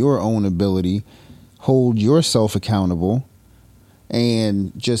in your own ability. Hold yourself accountable.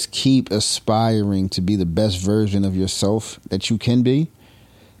 And just keep aspiring to be the best version of yourself that you can be.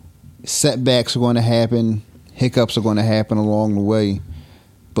 Setbacks are going to happen. Hiccups are going to happen along the way.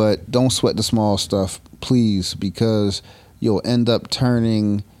 But don't sweat the small stuff, please, because you'll end up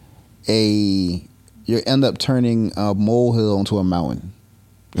turning a molehill into a mountain,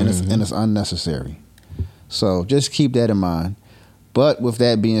 and it's unnecessary. So just keep that in mind. But with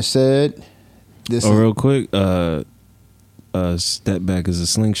that being said, real quick, step back is a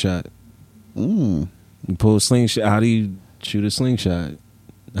slingshot. You pull a slingshot. How do you shoot a slingshot?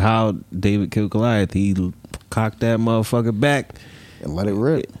 How David killed Goliath? He cocked that motherfucker back and let it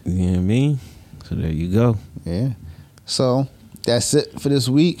rip. You know what I mean? So there you go. Yeah. So that's it for this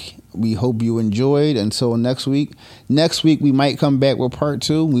week. We hope you enjoyed. Until next week. Next week we might come back with part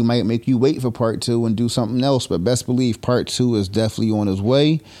 2. We might make you wait for part 2 and do something else. But best believe part 2 is definitely on its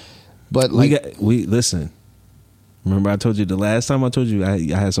way. But we listen. Remember I told you the last time I told you I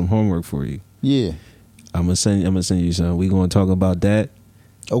had some homework for you. Yeah. I'm gonna send you something. We gonna talk about that.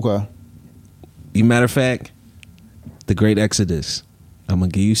 Okay. Matter of fact, the Great Exodus. I'm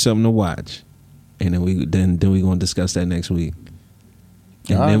gonna give you something to watch, and then we gonna discuss that next week,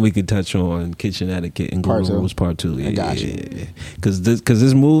 and then we can touch on Kitchen Etiquette and Golden Rules Part 2. Yeah, I got you. Because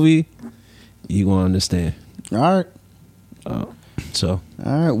this movie, you gonna understand. All right. All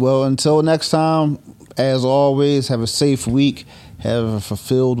right. Well, until next time, as always, have a safe week, have a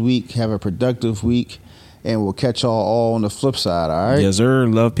fulfilled week, have a productive week, and we'll catch y'all all on the flip side. All right. Yes, sir.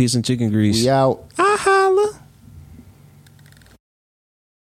 Love, peace, and chicken grease. We out.